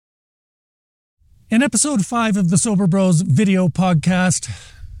In episode 5 of the Sober Bros video podcast,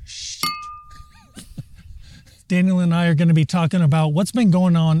 Daniel and I are going to be talking about what's been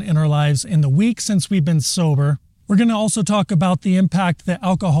going on in our lives in the week since we've been sober. We're going to also talk about the impact that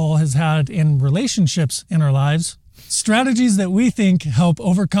alcohol has had in relationships in our lives, strategies that we think help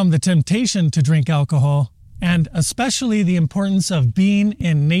overcome the temptation to drink alcohol, and especially the importance of being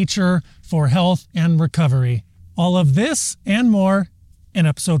in nature for health and recovery. All of this and more in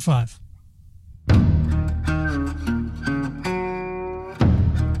episode 5.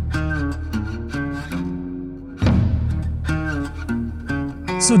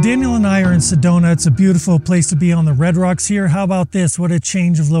 So Daniel and I are in Sedona. It's a beautiful place to be on the Red Rocks here. How about this? What a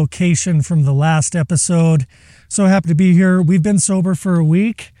change of location from the last episode. So happy to be here. We've been sober for a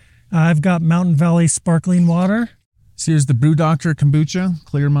week. I've got Mountain Valley sparkling water. So here's the Brew Doctor Kombucha,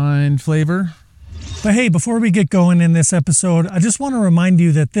 Clear Mind flavor. But hey, before we get going in this episode, I just want to remind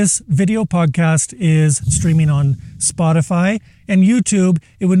you that this video podcast is streaming on Spotify and YouTube.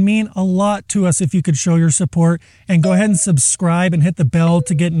 It would mean a lot to us if you could show your support and go ahead and subscribe and hit the bell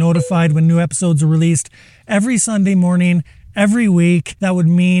to get notified when new episodes are released every Sunday morning, every week. That would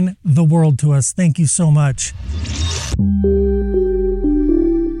mean the world to us. Thank you so much.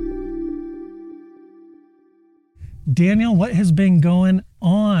 Daniel, what has been going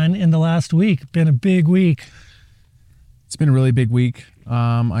on in the last week? Been a big week. It's been a really big week.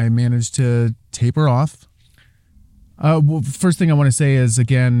 I managed to taper off. Well, first thing I want to say is,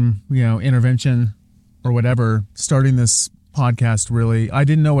 again, intervention or whatever, starting this podcast, really, I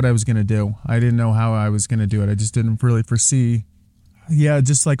didn't know what I was going to do. I didn't know how I was going to do it. I just didn't really foresee. Yeah,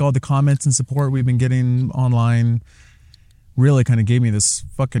 just like all the comments and support we've been getting online really kind of gave me this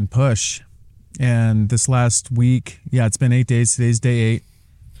fucking push. And this last week, it's been 8 days. Today's day 8.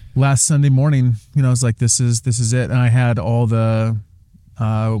 Last Sunday morning, I was like, this is it. And I had all the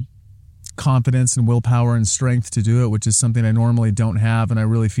confidence and willpower and strength to do it, which is something I normally don't have. And I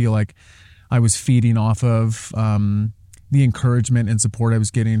really feel like I was feeding off of the encouragement and support I was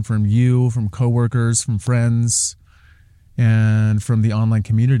getting from you, from coworkers, from friends, and from the online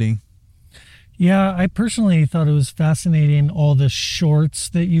community. Yeah, I personally thought it was fascinating, all the shorts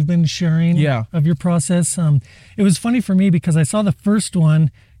that you've been sharing of your process. It was funny for me because I saw the first one.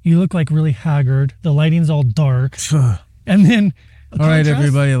 You look like really haggard. The lighting's all dark. And then... All right,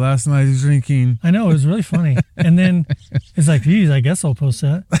 everybody, last night I was drinking. I know, it was really funny. And then it's like, geez, I guess I'll post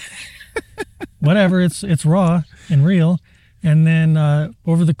that. Whatever, it's raw and real. And then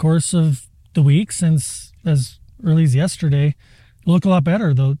over the course of the week, since as early as yesterday, you look a lot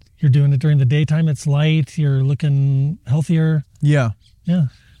better, though. You're doing it during the daytime. It's light. You're looking healthier. Yeah.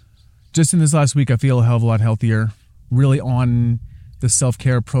 Just in this last week, I feel a hell of a lot healthier. Really on the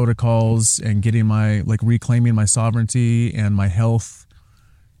self-care protocols and getting reclaiming my sovereignty and my health.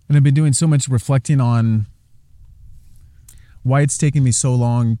 And I've been doing so much reflecting on why it's taking me so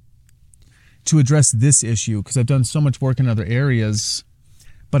long to address this issue, because I've done so much work in other areas,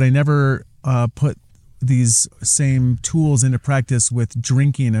 but I never put these same tools into practice with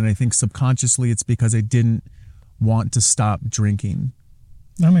drinking. And I think subconsciously it's because I didn't want to stop drinking.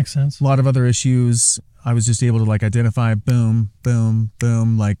 That makes sense. A lot of other issues I was just able to identify, boom, boom,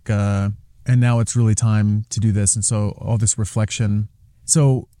 boom, and now it's really time to do this. And so all this reflection.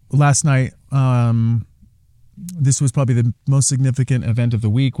 So last night, this was probably the most significant event of the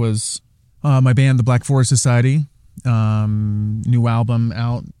week, was my band, the Black Forest Society, new album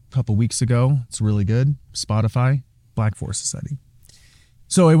out a couple weeks ago. It's really good. Spotify, Black Forest Society.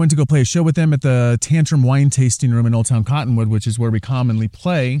 So I went to go play a show with them at the Tantrum Wine Tasting Room in Old Town Cottonwood, which is where we commonly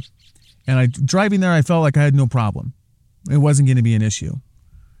play. And driving there, I felt like I had no problem. It wasn't going to be an issue.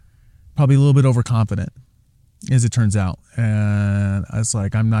 Probably a little bit overconfident, as it turns out. And I was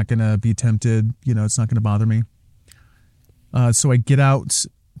like, I'm not going to be tempted. It's not going to bother me. So I get out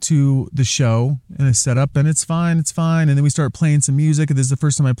to the show and I set up, and it's fine. And then we start playing some music. This is the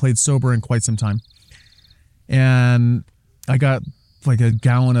first time I played sober in quite some time. And I got half a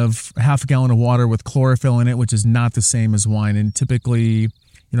gallon of water with chlorophyll in it, which is not the same as wine. And typically,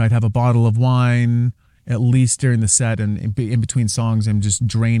 I'd have a bottle of wine at least during the set, and in between songs, I'm just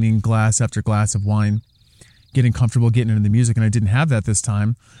draining glass after glass of wine, getting comfortable getting into the music. And I didn't have that this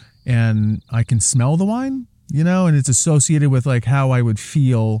time. And I can smell the wine, and it's associated with how I would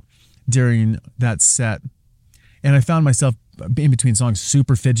feel during that set. And I found myself in between songs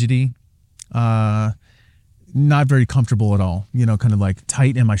super fidgety, not very comfortable at all, kind of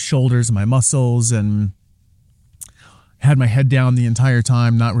tight in my shoulders and my muscles, and had my head down the entire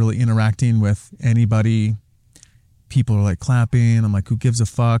time, not really interacting with anybody. People are clapping. I'm like, who gives a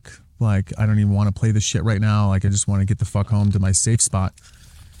fuck? I don't even want to play this shit right now. I just want to get the fuck home to my safe spot.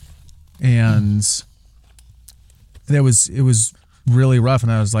 And it was really rough.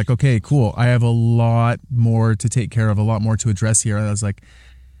 And I was like, okay, cool. I have a lot more to take care of, a lot more to address here. And I was like,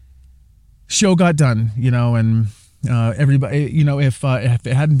 show got done, and everybody, if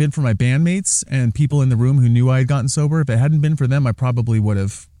it hadn't been for my bandmates and people in the room who knew I had gotten sober, if it hadn't been for them, I probably would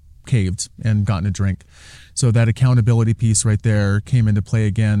have caved and gotten a drink. So that accountability piece right there came into play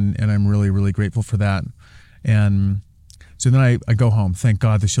again, and I'm really, really grateful for that. And so then I go home. Thank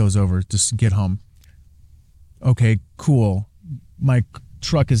God the show's over. Just get home. Okay, cool. My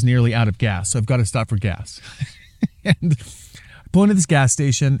truck is nearly out of gas, so I've got to stop for gas. And I pull into this gas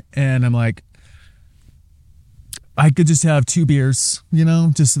station, and I'm like, I could just have 2 beers,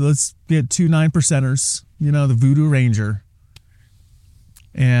 just let's get 2 9%ers, the Voodoo Ranger.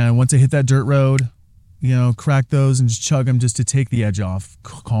 And once I hit that dirt road, crack those and just chug them just to take the edge off,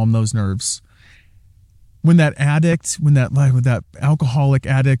 calm those nerves. When that alcoholic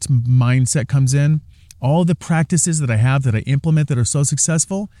addict mindset comes in, all the practices that I have that I implement that are so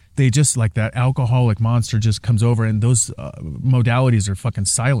successful, they just like that alcoholic monster just comes over, and those modalities are fucking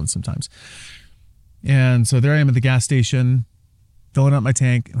silent sometimes. And so there I am at the gas station, filling up my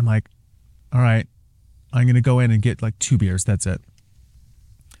tank, and I'm like, all right, I'm going to go in and get like 2 beers. That's it.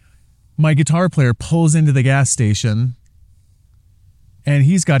 My guitar player pulls into the gas station, and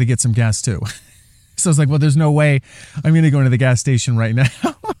he's got to get some gas too. So I was like, well, there's no way I'm going to go into the gas station right now.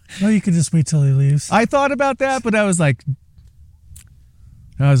 Well, you could just wait till he leaves. I thought about that, but I was like,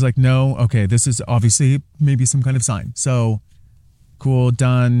 no, okay, this is obviously maybe some kind of sign. So cool,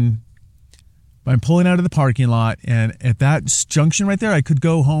 done. I'm pulling out of the parking lot, and at that junction right there, I could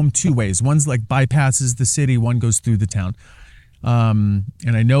go home 2 ways. One's like bypasses the city, one goes through the town. And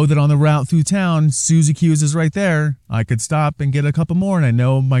I know that on the route through town, Susie Q's is right there. I could stop and get a couple more, and I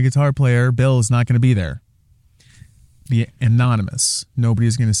know my guitar player, Bill, is not going to be there. Be anonymous.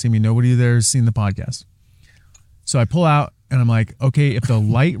 Nobody's going to see me. Nobody there has seen the podcast. So I pull out, and I'm like, okay, if the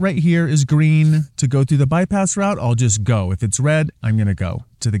light right here is green to go through the bypass route, I'll just go. If it's red, I'm going to go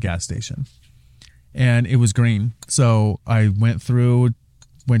to the gas station. And it was green. So I went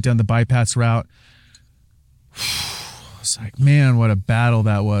down the bypass route. I was like, man, what a battle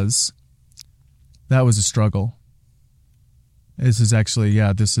that was. That was a struggle. This is I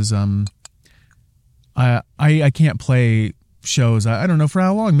can't play shows. I don't know for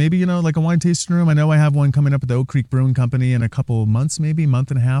how long. Maybe, like a wine tasting room. I know I have one coming up at the Oak Creek Brewing Company in a couple months, maybe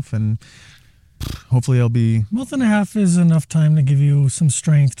month and a half. And hopefully I'll be... Month and a half is enough time to give you some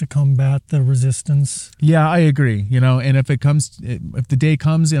strength to combat the resistance. Yeah, I agree. And if the day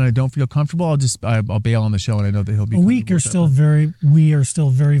comes and I don't feel comfortable, I'll bail on the show, and I know that he'll be... we are still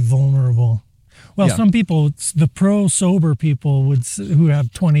very vulnerable. Well, yeah. Some people, the pro-sober people who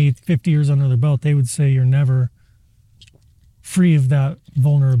have 20, 50 years under their belt, they would say you're never free of that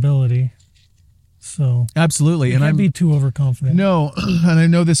vulnerability. So absolutely, and I'd be too overconfident. No, and I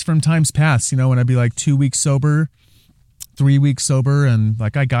know this from times past. When I'd be like 2 weeks sober, 3 weeks sober, and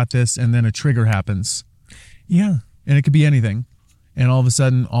like I got this, and then a trigger happens. Yeah, and it could be anything, and all of a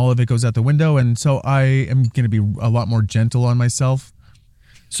sudden, all of it goes out the window, and so I am going to be a lot more gentle on myself.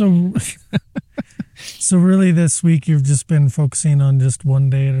 So, so really, this week you've just been focusing on just one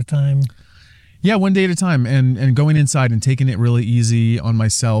day at a time. Yeah, one day at a time, and going inside and taking it really easy on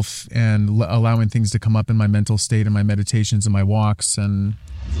myself, and allowing things to come up in my mental state and my meditations and my walks. And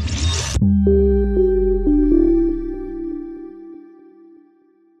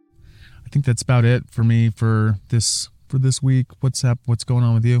I think that's about it for me for this week. What's up? What's going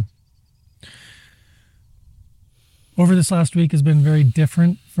on with you? Over this last week has been very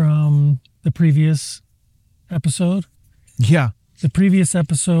different from the previous episode. Yeah. The previous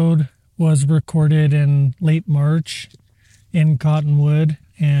episode was recorded in late March in Cottonwood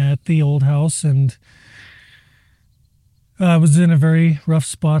at the old house, and I was in a very rough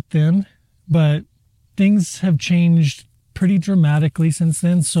spot then, but things have changed pretty dramatically since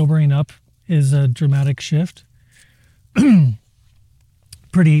then. Sobering up is a dramatic shift.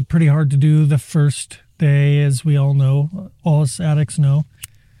 pretty hard to do the first day, as we all know, all us addicts know.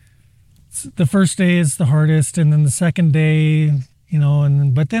 The first day is the hardest, and then the second day,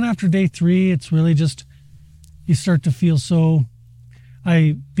 but then after day 3, it's really just, you start to feel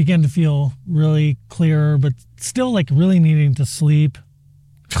I began to feel really clear, but still like really needing to sleep.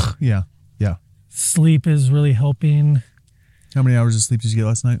 Yeah. Sleep is really helping. How many hours of sleep did you get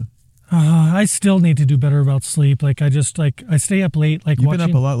last night? I still need to do better about sleep. I stay up late. You've been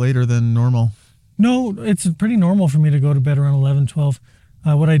up a lot later than normal. No, it's pretty normal for me to go to bed around 11, 12.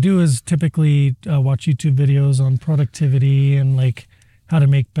 What I do is typically watch YouTube videos on productivity and like how to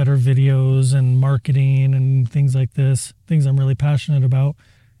make better videos and marketing and things like this, things I'm really passionate about.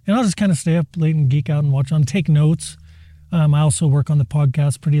 And I'll just kind of stay up late and geek out and watch on, take notes. I also work on the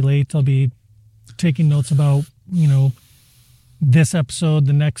podcast pretty late. I'll be taking notes about, this episode,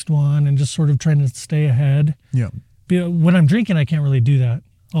 the next one, and just sort of trying to stay ahead. Yeah. When I'm drinking, I can't really do that.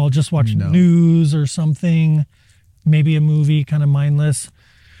 I'll just watch news or something, maybe a movie, kind of mindless.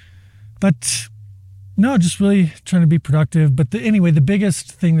 But no, just really trying to be productive. But anyway, the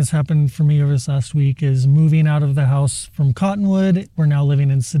biggest thing that's happened for me over this last week is moving out of the house from Cottonwood. We're now living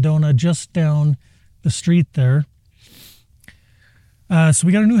in Sedona, just down the street there. So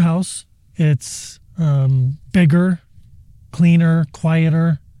we got a new house. It's bigger, cleaner,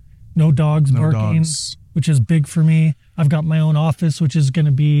 quieter, no dogs barking, which is big for me. I've got my own office, which is going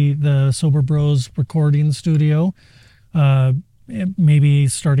to be the Sober Bros recording studio, maybe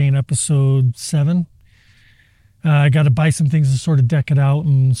starting episode 7. I got to buy some things to sort of deck it out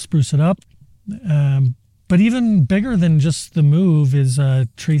and spruce it up. But even bigger than just the move is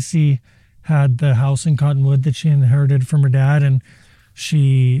Tracy had the house in Cottonwood that she inherited from her dad, and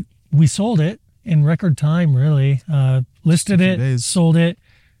we sold it in record time, really. Listed it, sold it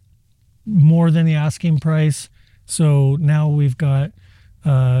more than the asking price. So now we've got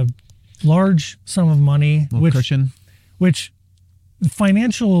a large sum of money, which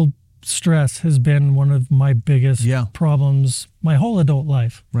financial stress has been one of my biggest problems my whole adult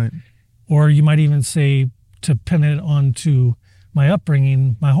life. Right. Or you might even say, to pin it onto my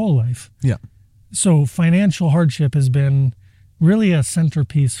upbringing, my whole life. Yeah. So financial hardship has been really a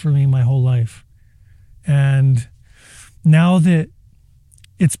centerpiece for me my whole life. And now that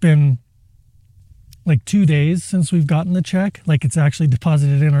it's been like 2 days since we've gotten the check, like it's actually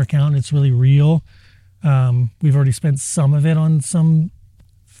deposited in our account, it's really real. We've already spent some of it on some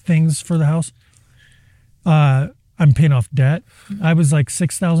things for the house. I'm paying off debt. I was like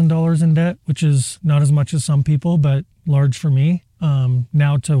 $6,000 in debt, which is not as much as some people, but large for me.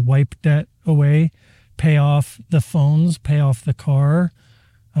 Now to wipe debt away, pay off the phones, pay off the car,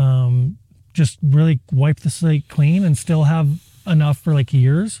 just really wipe the slate clean and still have enough for like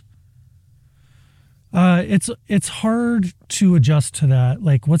years. It's hard to adjust to that.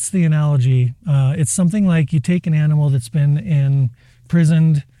 Like, what's the analogy? It's something like you take an animal that's been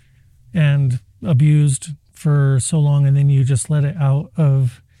imprisoned and abused for so long, and then you just let it out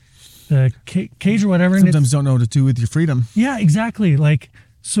of the cage or whatever. Sometimes don't know what to do with your freedom. Yeah, exactly. Like,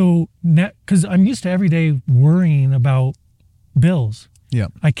 so because I'm used to every day worrying about bills. Yeah.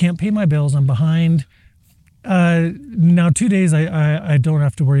 I can't pay my bills. I'm behind. Now 2 days I don't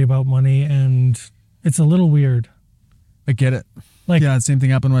have to worry about money, and it's a little weird. I get it. Like, yeah, the same thing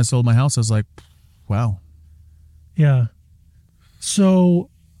happened when I sold my house. I was like, wow. Yeah. So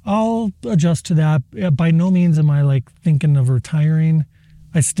I'll adjust to that. By no means am I like thinking of retiring.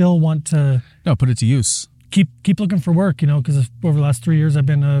 I still want to put it to use. Keep looking for work, because over the last 3 years I've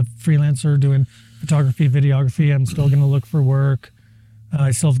been a freelancer doing photography, videography. I'm still going to look for work.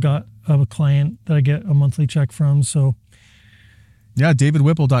 I still have got a client that I get a monthly check from. So yeah,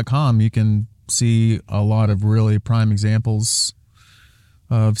 davidwhipple.com. You can see a lot of really prime examples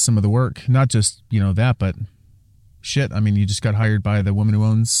of some of the work. Not just, that, but shit. I mean, you just got hired by the woman who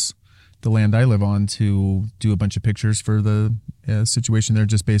owns the land I live on to do a bunch of pictures for the situation there,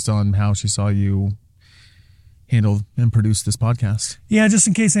 just based on how she saw you handle and produce this podcast. Yeah, just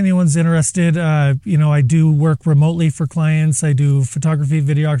in case anyone's interested, I do work remotely for clients. I do photography,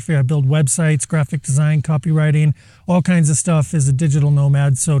 videography. I build websites, graphic design, copywriting, all kinds of stuff as a digital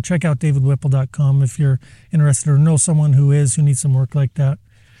nomad. So check out davidwhipple.com if you're interested or know someone who needs some work like that.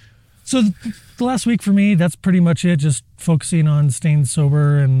 So the last week for me, that's pretty much it. Just focusing on staying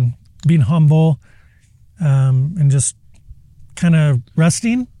sober and being humble, and just kind of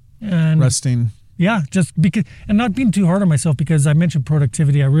resting. Yeah, just because, and not being too hard on myself, because I mentioned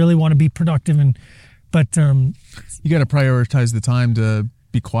productivity. I really want to be productive, but you got to prioritize the time to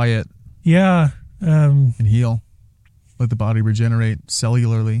be quiet. Yeah, and heal, let the body regenerate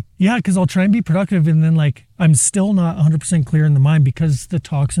cellularly. Yeah, because I'll try and be productive, and then like I'm still not 100% clear in the mind because the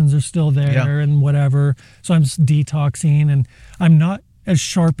toxins are still there and whatever. So I'm detoxing, and I'm not as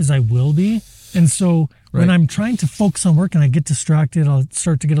sharp as I will be, and so. When I'm trying to focus on work and I get distracted, I'll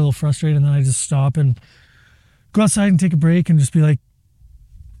start to get a little frustrated, and then I just stop and go outside and take a break and just be like,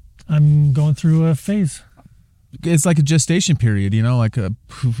 I'm going through a phase. It's like a gestation period, like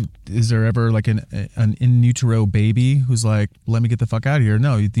is there ever like an in utero baby who's like, let me get the fuck out of here?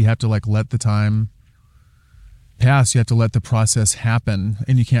 No, you have to like let the time pass. You have to let the process happen,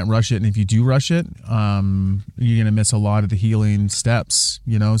 and you can't rush it. And if you do rush it, you're going to miss a lot of the healing steps,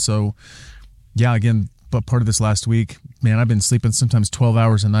 so yeah, again, but part of this last week, man, I've been sleeping sometimes 12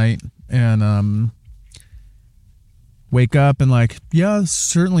 hours a night, and wake up and like, yeah,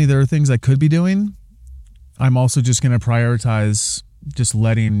 certainly there are things I could be doing. I'm also just going to prioritize just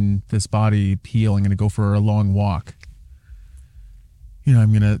letting this body heal. I'm going to go for a long walk.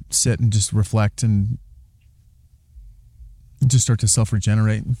 I'm going to sit and just reflect and just start to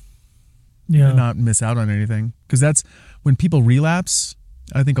self-regenerate. Yeah. And not miss out on anything. Because that's when people relapse,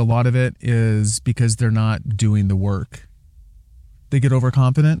 I think a lot of it is because they're not doing the work. They get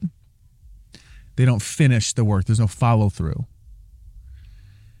overconfident. They don't finish the work. There's no follow through.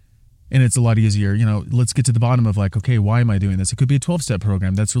 And it's a lot easier, let's get to the bottom of like, okay, why am I doing this? It could be a 12-step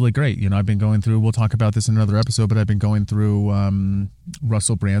program. That's really great. I've been going through, we'll talk about this in another episode, but I've been going through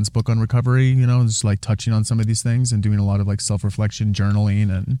Russell Brand's book on recovery, just like touching on some of these things and doing a lot of like self-reflection, journaling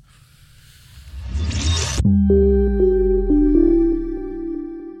and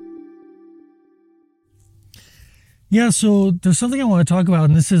yeah, so there's something I want to talk about,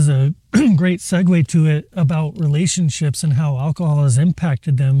 and this is a great segue to it, about relationships and how alcohol has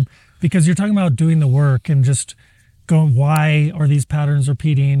impacted them, because you're talking about doing the work and just going, why are these patterns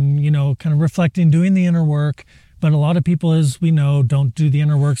repeating, kind of reflecting, doing the inner work. But a lot of people, as we know, don't do the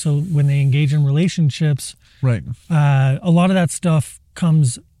inner work. So when they engage in relationships, right, a lot of that stuff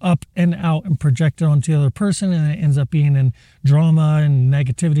comes up and out and projected onto the other person, and it ends up being in drama and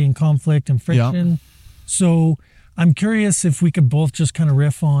negativity and conflict and friction. Yeah. So I'm curious if we could both just kind of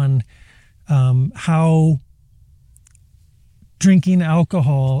riff on how drinking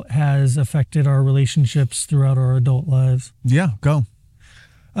alcohol has affected our relationships throughout our adult lives. Yeah, go.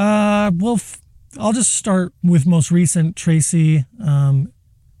 Well, I'll just start with most recent, Tracy.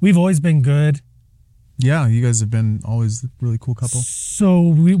 We've always been good. Yeah, you guys have been always a really cool couple. So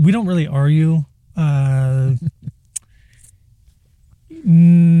we don't really argue.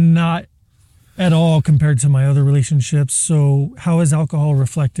 Not at all compared to my other relationships. So how has alcohol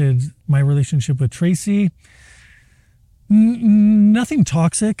reflected my relationship with Tracy? Nothing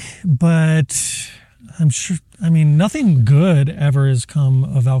toxic, but nothing good ever has come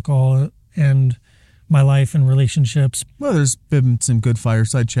of alcohol and my life and relationships. Well, there's been some good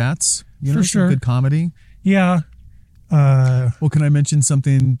fireside chats, For sure. Some good comedy. Yeah. Well, can I mention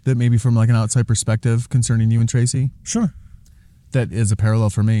something that maybe from like an outside perspective concerning you and Tracy? Sure. That is a parallel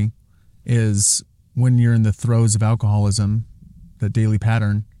for me, is when you're in the throes of alcoholism, that daily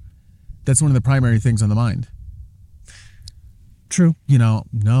pattern, that's one of the primary things on the mind. True.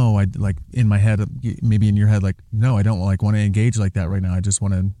 No, I like in my head, maybe in your head, like, no, I don't like want to engage like that right now. I just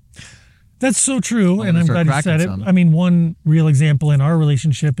want to. That's so true. And I'm glad you said it. Some. One real example in our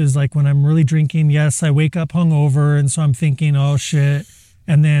relationship is like when I'm really drinking, yes, I wake up hungover. And so I'm thinking, oh shit.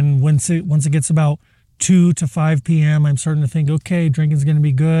 And then once it gets about 2 to 5 p.m., I'm starting to think, okay, drinking's going to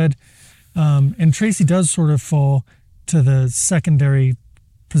be good. And Tracy does sort of fall to the secondary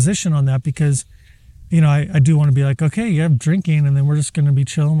position on that because, I do want to be like, okay, yeah, I'm drinking and then we're just going to be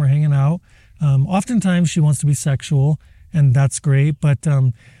chilling. We're hanging out. Oftentimes she wants to be sexual and that's great. But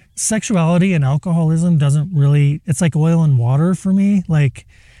sexuality and alcoholism doesn't really, it's like oil and water for me. Like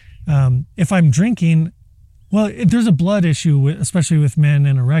if I'm drinking, well, there's a blood issue, especially with men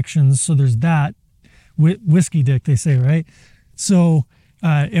and erections. So there's that. Whiskey dick, they say, right? So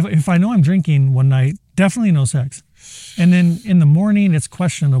if I know I'm drinking one night, definitely no sex. And then in the morning, it's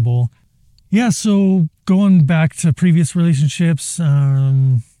questionable. Yeah, so going back to previous relationships,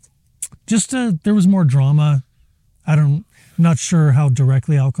 there was more drama. I'm not sure how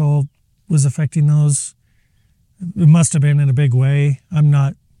directly alcohol was affecting those. It must have been in a big way. I'm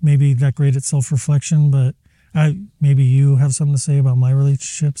not maybe that great at self-reflection, but maybe you have something to say about my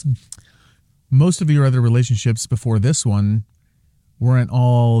relationships. Most of your other relationships before this one weren't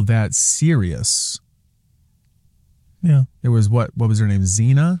all that serious. Yeah. There was what was her name?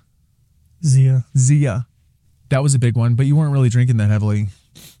 Zia. That was a big one, but you weren't really drinking that heavily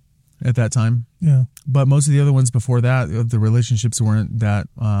at that time. Yeah. But most of the other ones before that, the relationships weren't that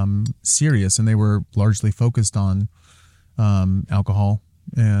serious, and they were largely focused on alcohol,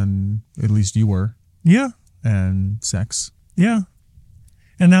 and at least you were. Yeah. And sex. Yeah.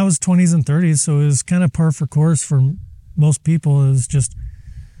 And that was 20s and 30s, so it was kind of par for course for most people. It was just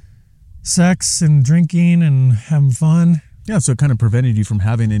sex and drinking and having fun. Yeah, so it kind of prevented you from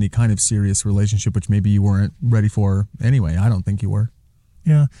having any kind of serious relationship, which maybe you weren't ready for anyway. I don't think you were.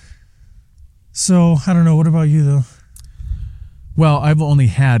 Yeah. So, I don't know. What about you, though? Well, I've only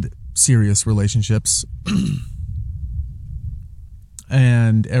had serious relationships.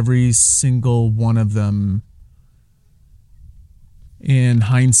 And every single one of them, in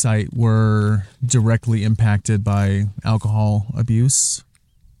hindsight, were directly impacted by alcohol abuse.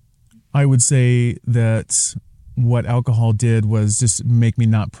 I would say that what alcohol did was just make me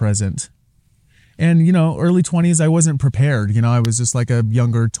not present. And, early 20s, I wasn't prepared. I was just like a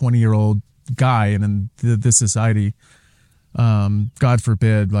younger 20-year-old guy. And in this society, God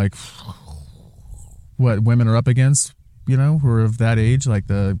forbid, like what women are up against, who are of that age, like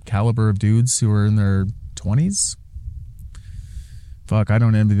the caliber of dudes who are in their 20s. Fuck, I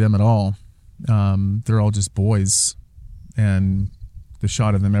don't envy them at all. They're all just boys. And the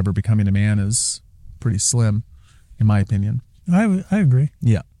shot of them ever becoming a man is pretty slim, in my opinion. I agree.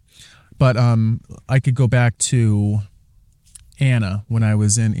 Yeah. But I could go back to Anna when I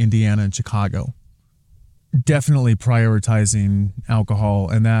was in Indiana and Chicago. Definitely prioritizing alcohol,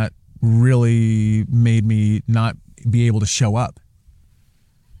 and that really made me not be able to show up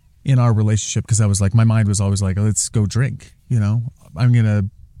in our relationship because I was like, my mind was always like, let's go drink. I'm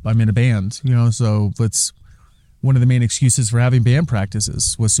in a band, so one of the main excuses for having band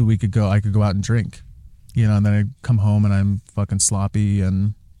practices was so I could go out and drink, and then I come home and I'm fucking sloppy.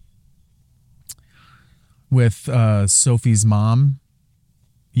 And with Sophie's mom,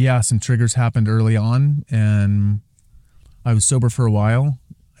 some triggers happened early on, and I was sober for a while,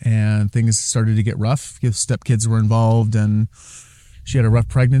 and things started to get rough. Stepkids were involved, and she had a rough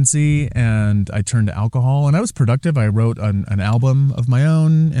pregnancy, and I turned to alcohol, and I was productive. I wrote an album of my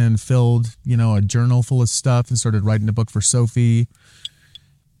own and filled, a journal full of stuff and started writing a book for Sophie.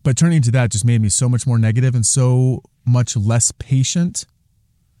 But turning to that just made me so much more negative and so much less patient.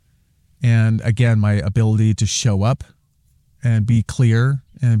 And again, my ability to show up and be clear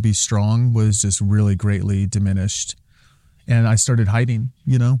and be strong was just really greatly diminished. And I started hiding,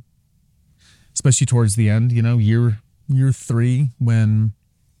 especially towards the end, year 3, when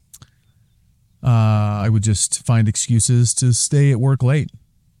I would just find excuses to stay at work late,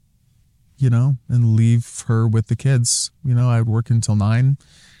 and leave her with the kids. I would work until 9.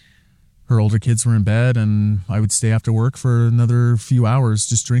 Her older kids were in bed, and I would stay after work for another few hours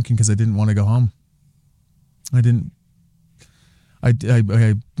just drinking because I didn't want to go home. I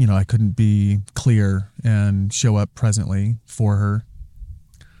couldn't be clear and show up presently for her.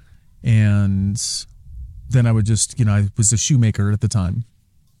 And then I would just, I was a shoemaker at the time.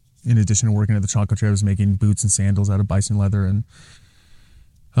 In addition to working at the chocolate tree, I was making boots and sandals out of bison leather. And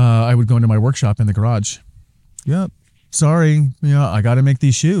I would go into my workshop in the garage. Yep. Sorry. I got to make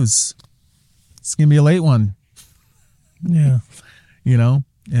these shoes. It's going to be a late one. Yeah.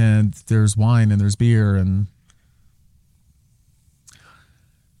 And there's wine and there's beer and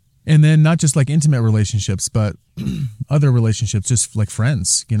then not just like intimate relationships, but other relationships, just like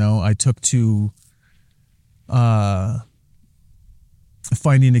friends. I took to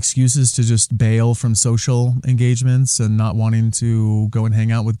finding excuses to just bail from social engagements and not wanting to go and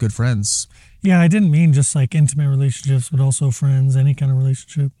hang out with good friends. Yeah, I didn't mean just like intimate relationships, but also friends, any kind of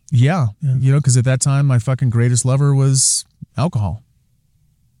relationship. Yeah. Because at that time, my fucking greatest lover was alcohol.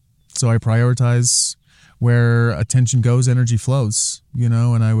 So I prioritize where attention goes, energy flows,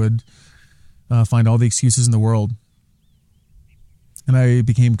 and I would find all the excuses in the world. And I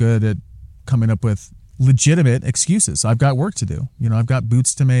became good at coming up with legitimate excuses. I've got work to do. I've got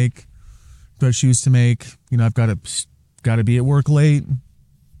boots to make, got shoes to make, I've got to be at work late.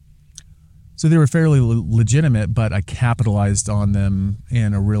 So they were fairly legitimate, but I capitalized on them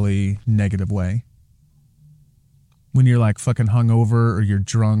in a really negative way. When you're like fucking hungover or you're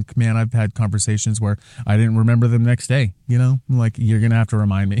drunk, man, I've had conversations where I didn't remember them next day. Like, you're going to have to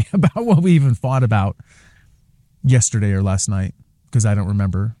remind me about what we even fought about yesterday or last night because I don't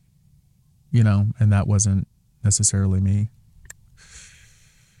remember, and that wasn't necessarily me.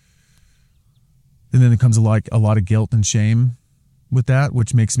 And then there comes a lot of guilt and shame with that,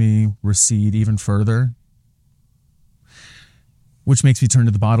 which makes me recede even further, which makes me turn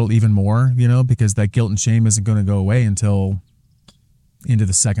to the bottle even more, because that guilt and shame isn't going to go away until into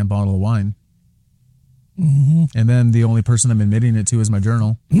the second bottle of wine. Mm-hmm. And then the only person I'm admitting it to is my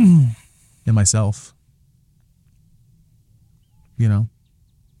journal and myself, Because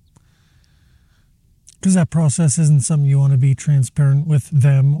that process isn't something you want to be transparent with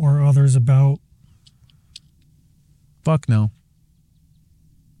them or others about. Fuck no.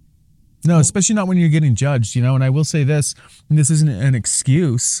 No, especially not when you're getting judged, and I will say this, and this isn't an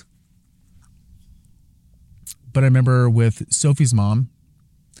excuse, but I remember with Sophie's mom,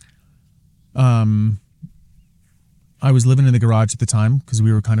 I was living in the garage at the time because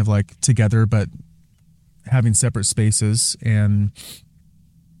we were kind of like together, but having separate spaces, and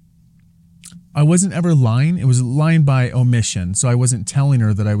I wasn't ever lying. It was lying by omission. So I wasn't telling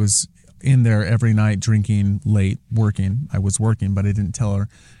her that I was in there every night drinking late, working. I was working, but I didn't tell her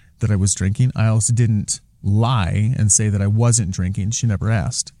that I was drinking. I also didn't lie and say that I wasn't drinking. She never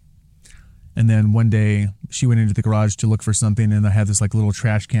asked. And then one day she went into the garage to look for something, and I had this like little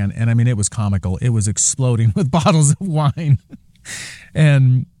trash can. And I mean, it was comical. It was exploding with bottles of wine.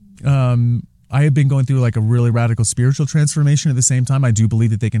 And I had been going through like a really radical spiritual transformation at the same time. I do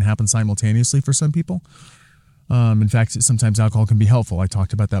believe that they can happen simultaneously for some people. In fact, sometimes alcohol can be helpful. I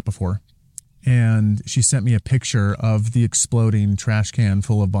talked about that before. And she sent me a picture of the exploding trash can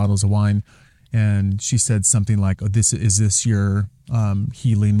full of bottles of wine. And she said something like, oh, is this your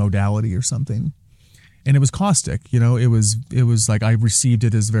healing modality or something? And it was caustic, you know, it was like I received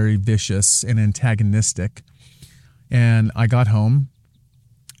it as very vicious and antagonistic. And I got home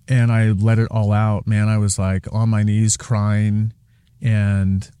and I let it all out, man. I was like on my knees crying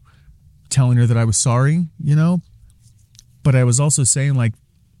and telling her that I was sorry, you know, but I was also saying like,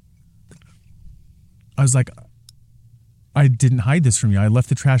 I didn't hide this from you. I left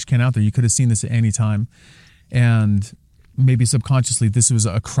the trash can out there. You could have seen this at any time. And maybe subconsciously, this was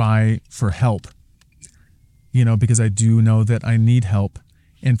a cry for help, you know, because I do know that I need help.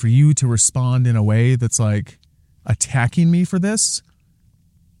 And for you to respond in a way that's like attacking me for this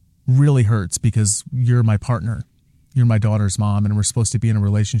really hurts, because you're my partner. You're my daughter's mom, and we're supposed to be in a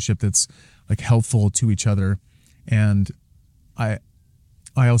relationship that's like helpful to each other. And I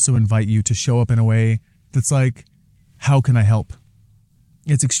also invite you to show up in a way that's like, how can I help?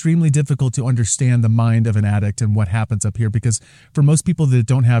 It's extremely difficult to understand the mind of an addict and what happens up here, because for most people that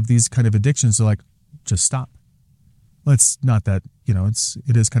don't have these kind of addictions, they're like, just stop. Well, it's not that, you know,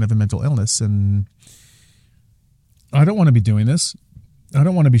 it is kind of a mental illness, and I don't want to be doing this. I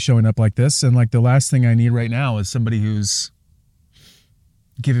don't want to be showing up like this. And like the last thing I need right now is somebody who's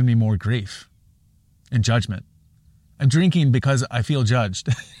giving me more grief and judgment. I'm drinking because I feel judged.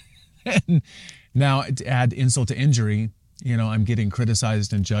 And now, to add insult to injury, you know, I'm getting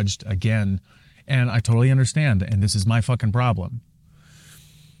criticized and judged again. And I totally understand. And this is my fucking problem.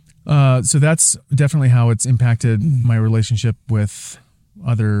 So that's definitely how it's impacted my relationship with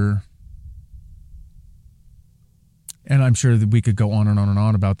other. And I'm sure that we could go on and on and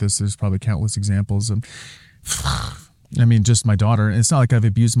on about this. There's probably countless examples of, I mean, just my daughter. And it's not like I've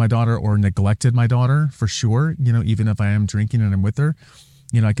abused my daughter or neglected my daughter, for sure. You know, even if I am drinking and I'm with her,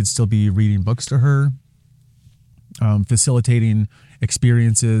 you know, I could still be reading books to her, facilitating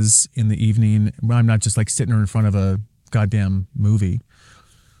experiences in the evening. I'm not just like sitting her in front of a goddamn movie.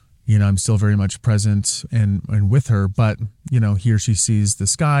 You know, I'm still very much present and with her, but, you know, here she sees the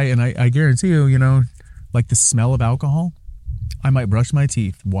sky, and I guarantee you, you know, like the smell of alcohol, I might brush my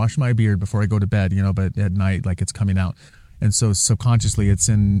teeth, wash my beard before I go to bed, you know, but at night, like it's coming out. And so subconsciously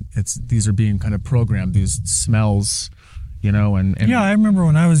these are being kind of programmed, these smells, you know, and yeah, I remember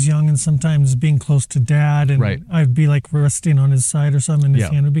when I was young and sometimes being close to Dad, and right. I'd be like resting on his side or something, and his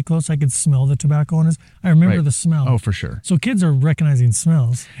hand would be close. I could smell the tobacco on his. I remember the smell. Oh, for sure. So kids are recognizing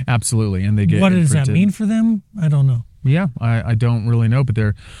smells. Absolutely, and they get. What does that mean for them? I don't know. Yeah, I don't really know, but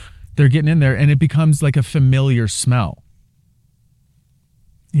they're getting in there, and it becomes like a familiar smell.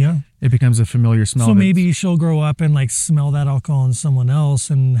 Yeah. It becomes a familiar smell. So maybe she'll grow up and like smell that alcohol in someone else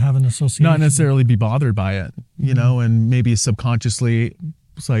and have an association. Not necessarily be bothered by it, you know, and maybe subconsciously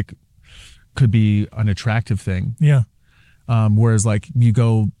it's like could be an attractive thing. Yeah. Whereas like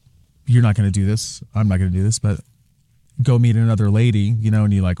you're not going to do this. I'm not going to do this, but go meet another lady, you know,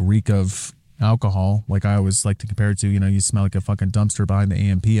 and you like reek of alcohol. Like I always like to compare it to, you know, you smell like a fucking dumpster behind the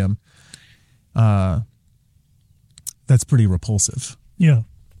AM/PM. That's pretty repulsive. Yeah.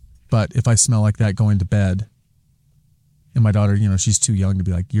 But if I smell like that going to bed, and my daughter, you know, she's too young to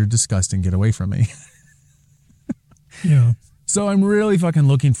be like, you're disgusting, get away from me. Yeah. So I'm really fucking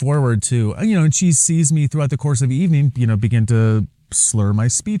looking forward to, you know, and she sees me throughout the course of the evening, you know, begin to slur my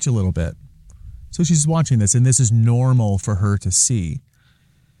speech a little bit. So she's watching this, and this is normal for her to see.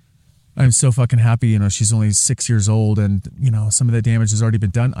 I'm so fucking happy, you know, she's only 6 years old, and, you know, some of that damage has already been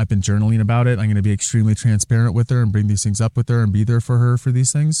done. I've been journaling about it. I'm going to be extremely transparent with her and bring these things up with her and be there for her for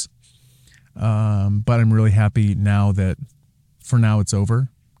these things. But I'm really happy now that for now it's over,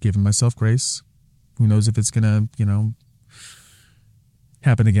 giving myself grace. Who knows if it's going to, you know,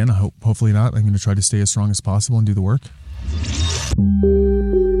 happen again. Hopefully not. I'm going to try to stay as strong as possible and do the work.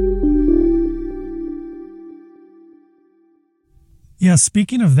 Yeah,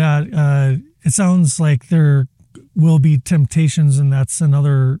 speaking of that, it sounds like there will be temptations, and that's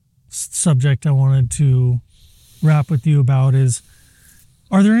another subject I wanted to wrap with you about is,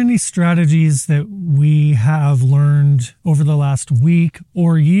 are there any strategies that we have learned over the last week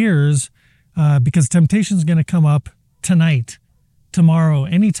or years? Because temptation is going to come up tonight, tomorrow,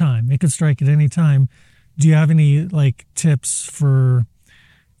 anytime. It could strike at any time. Do you have any like tips for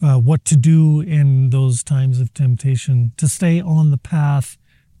what to do in those times of temptation to stay on the path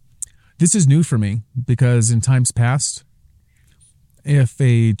This is new for me because in times past, if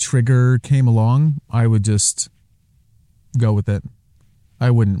a trigger came along, I would just go with it.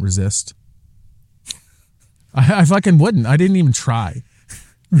 I wouldn't resist. I fucking wouldn't. I didn't even try.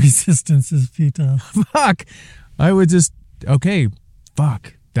 Resistance is futile. Fuck. I would just, okay,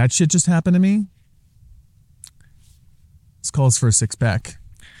 fuck. That shit just happened to me. This calls for a six pack.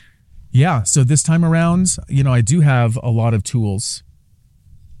 Yeah, so this time around, I do have a lot of tools.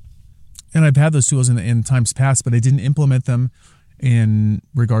 And I've had those tools in times past, but I didn't implement them in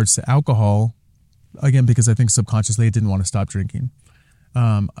regards to alcohol. Again, because I think subconsciously I didn't want to stop drinking.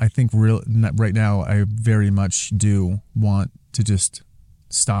 I think right now I very much do want to just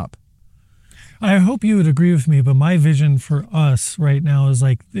stop. I hope you would agree with me, but my vision for us right now is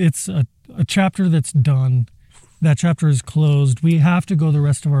like it's a chapter that's done. That chapter is closed. We have to go the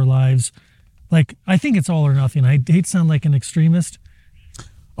rest of our lives. Like, I think it's all or nothing. I hate to sound like an extremist.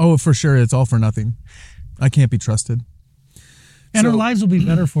 Oh, for sure. It's all for nothing. I can't be trusted. And our lives will be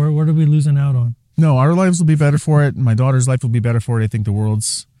better for it. What are we losing out on? No, our lives will be better for it. My daughter's life will be better for it. I think the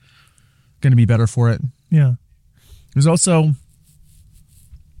world's going to be better for it. Yeah. There's also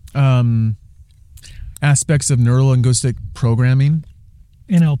aspects of neurolinguistic programming.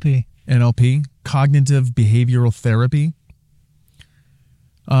 NLP, cognitive behavioral therapy.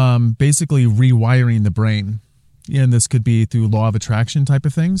 Basically rewiring the brain. And this could be through law of attraction type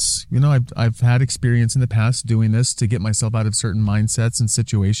of things. I've had experience in the past doing this to get myself out of certain mindsets and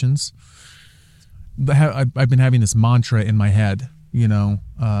situations. I've been having this mantra in my head, I'm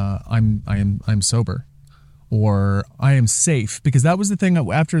sober, or I am safe, because that was the thing.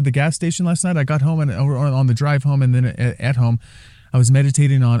 After the gas station last night, I got home and on the drive home, and then at home, I was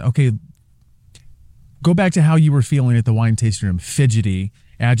meditating on, okay, go back to how you were feeling at the wine tasting room, fidgety,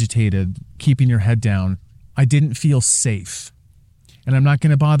 agitated, keeping your head down. I didn't feel safe. And I'm not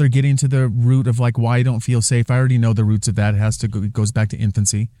going to bother getting to the root of like why I don't feel safe. I already know the roots of that. It goes back to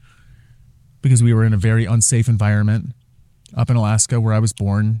infancy, because we were in a very unsafe environment up in Alaska where I was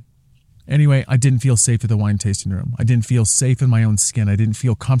born. Anyway, I didn't feel safe at the wine tasting room. I didn't feel safe in my own skin. I didn't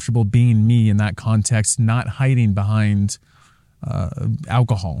feel comfortable being me in that context, not hiding behind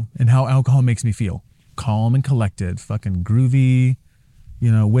alcohol and how alcohol makes me feel. Calm and collected, fucking groovy,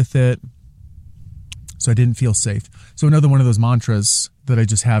 with it. So I didn't feel safe. So another one of those mantras that I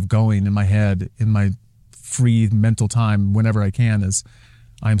just have going in my head in my free mental time whenever I can is,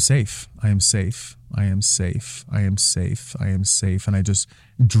 I am safe. I am safe. I am safe. I am safe. I am safe. And I just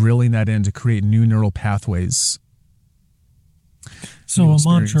drilling that in to create new neural pathways. So a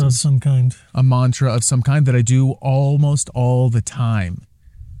mantra of some kind. A mantra of some kind that I do almost all the time.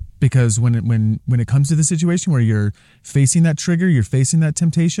 Because when it comes to the situation where you're facing that trigger, you're facing that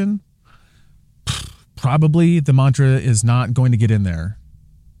temptation, probably the mantra is not going to get in there.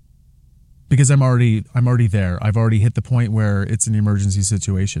 Because I'm already there. I've already hit the point where it's an emergency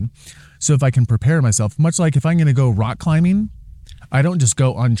situation. So if I can prepare myself, much like if I'm going to go rock climbing, I don't just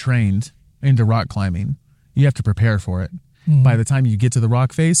go untrained into rock climbing. You have to prepare for it. Mm-hmm. By the time you get to the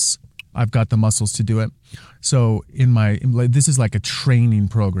rock face, I've got the muscles to do it. So this is like a training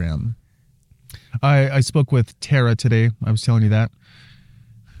program. I spoke with Tara today. I was telling you that.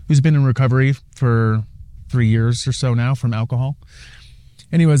 Who's been in recovery for 3 years or so now from alcohol.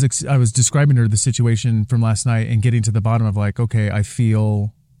 Anyways, I was describing to her the situation from last night and getting to the bottom of like, okay, I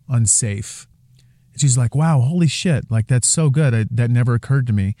feel unsafe. And she's like, wow, holy shit. Like, that's so good. That never occurred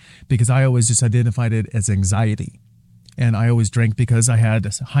to me, because I always just identified it as anxiety. And I always drank because I had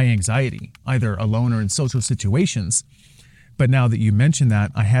high anxiety, either alone or in social situations. But now that you mention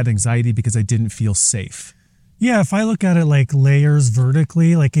that, I had anxiety because I didn't feel safe. Yeah, if I look at it like layers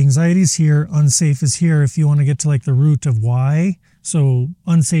vertically, like anxiety's here, unsafe is here. If you want to get to like the root of why, so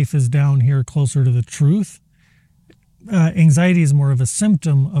unsafe is down here closer to the truth. Anxiety is more of a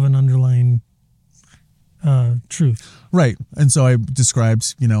symptom of an underlying truth. Right. And so I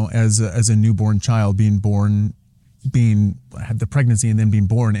described, as a newborn child had the pregnancy and then being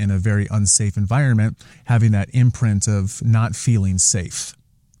born in a very unsafe environment, having that imprint of not feeling safe.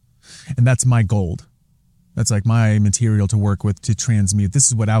 And that's my gold. That's like my material to work with, to transmute. This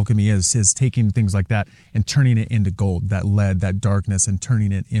is what alchemy is taking things like that and turning it into gold, that lead, that darkness, and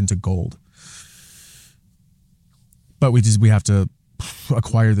turning it into gold. But we have to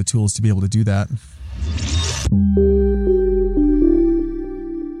acquire the tools to be able to do that.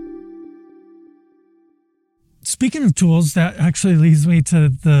 Speaking of tools, that actually leads me to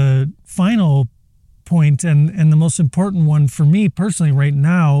the final point, and the most important one for me personally right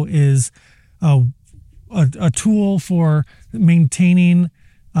now is a tool for maintaining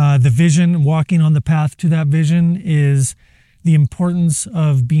the vision, walking on the path to that vision, is the importance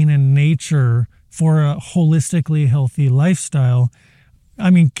of being in nature for a holistically healthy lifestyle. I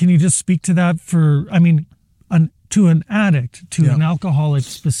mean, can you just speak to that to an addict, to an alcoholic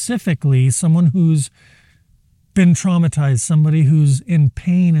specifically, someone who's been traumatized, somebody who's in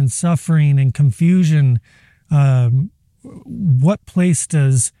pain and suffering and confusion? What place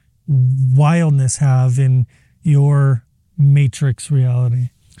does wildness have in your matrix reality?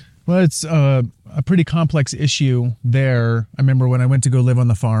 Well, it's a pretty complex issue there. I remember when I went to go live on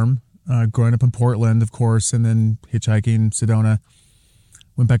the farm, growing up in Portland, of course, and then hitchhiking Sedona.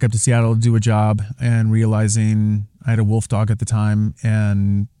 Went back up to Seattle to do a job and realizing I had a wolf dog at the time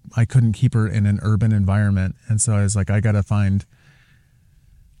and I couldn't keep her in an urban environment. And so I was like, I got to find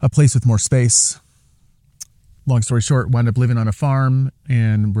a place with more space. Long story short, wound up living on a farm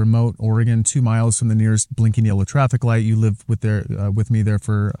in remote Oregon, 2 miles from the nearest blinking yellow traffic light. You lived with me there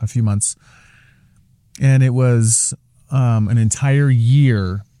for a few months. And it was an entire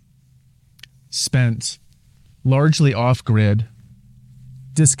year spent largely off-grid,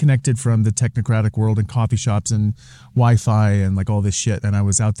 disconnected from the technocratic world and coffee shops and Wi-Fi and like all this shit. And I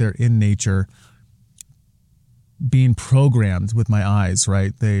was out there in nature being programmed with my eyes,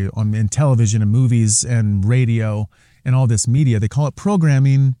 right? In television and movies and radio and all this media, they call it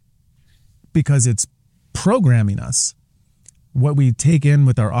programming because it's programming us. What we take in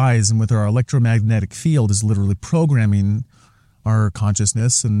with our eyes and with our electromagnetic field is literally programming our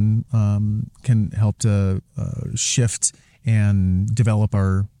consciousness and can help to shift and develop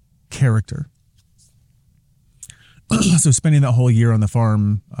our character. So spending that whole year on the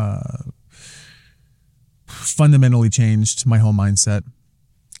farm fundamentally changed my whole mindset.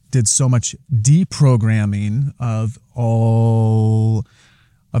 Did so much deprogramming of all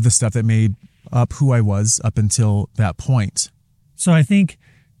of the stuff that made up who I was up until that point. So I think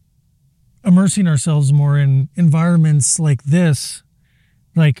immersing ourselves more in environments like this,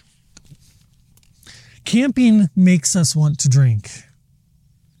 like camping makes us want to drink.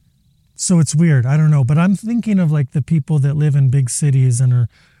 So it's weird. I don't know. But I'm thinking of like the people that live in big cities and are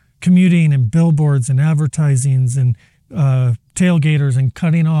commuting and billboards and advertisings and tailgaters and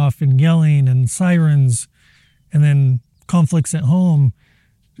cutting off and yelling and sirens and then conflicts at home.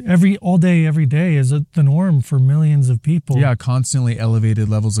 All day, every day is the norm for millions of people. Yeah, constantly elevated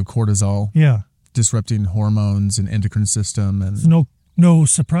levels of cortisol. Yeah. Disrupting hormones and endocrine system. And There's no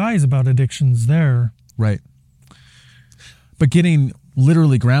surprise about addictions there. Right. But getting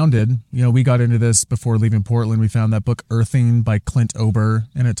literally grounded, we got into this before leaving Portland. We found that book Earthing by Clint Ober,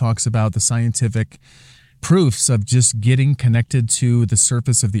 and it talks about the scientific proofs of just getting connected to the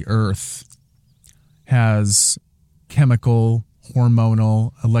surface of the earth has chemical,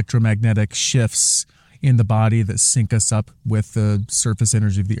 hormonal, electromagnetic shifts in the body that sync us up with the surface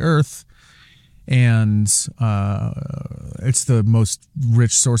energy of the earth. And it's the most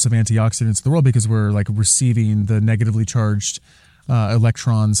rich source of antioxidants in the world because we're like receiving the negatively charged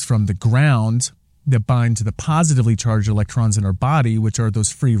electrons from the ground that bind to the positively charged electrons in our body, which are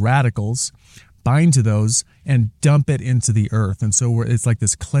those free radicals, bind to those and dump it into the earth. And so it's like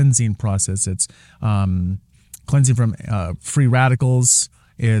this cleansing process. It's cleansing from free radicals.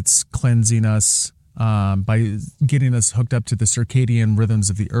 It's cleansing us by getting us hooked up to the circadian rhythms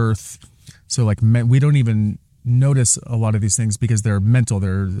of the earth. So like we don't even notice a lot of these things because they're mental,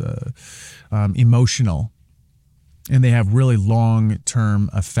 they're emotional, and they have really long-term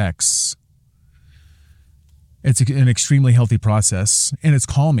effects. It's an extremely healthy process, and it's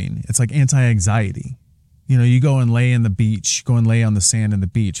calming. It's like anti-anxiety. You go and lay on the sand in the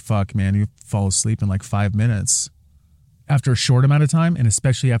beach. Fuck, man, you fall asleep in like 5 minutes. After a short amount of time, and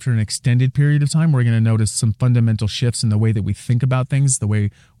especially after an extended period of time, we're going to notice some fundamental shifts in the way that we think about things, the way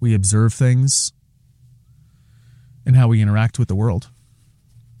we observe things, and how we interact with the world.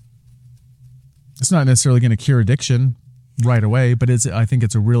 It's not necessarily going to cure addiction right away, but I think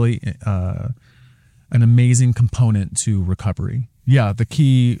it's a really an amazing component to recovery. Yeah, the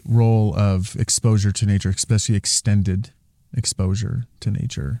key role of exposure to nature, especially extended exposure to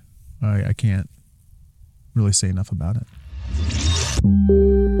nature. I can't really say enough about it.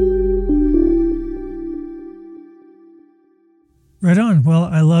 Right on. Well,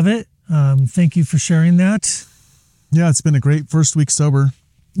 I love it. Thank you for sharing that. Yeah, it's been a great first week sober.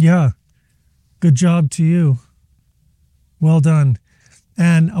 Yeah. Good job to you. Well done.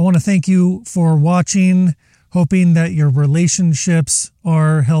 And I want to thank you for watching, hoping that your relationships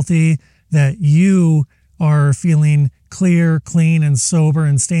are healthy, that you are feeling clear, clean, and sober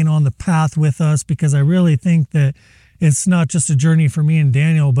and staying on the path with us, because I really think that it's not just a journey for me and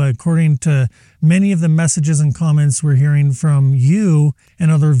Daniel, but according to many of the messages and comments we're hearing from you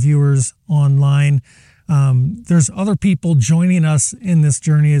and other viewers online, There's other people joining us in this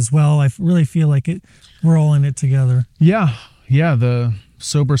journey as well. I really feel like we're all in it together. Yeah. The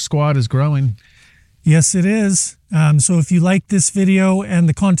Sober Squad is growing. Yes, it is. So if you like this video and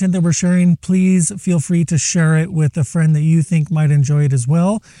the content that we're sharing, please feel free to share it with a friend that you think might enjoy it as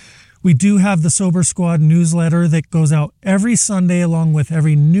well. We do have the Sober Squad newsletter that goes out every Sunday along with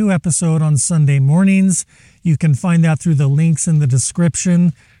every new episode on Sunday mornings. You can find that through the links in the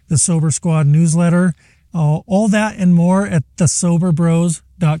description, the Sober Squad newsletter. All that and more at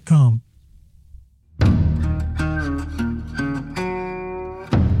thesoberbros.com.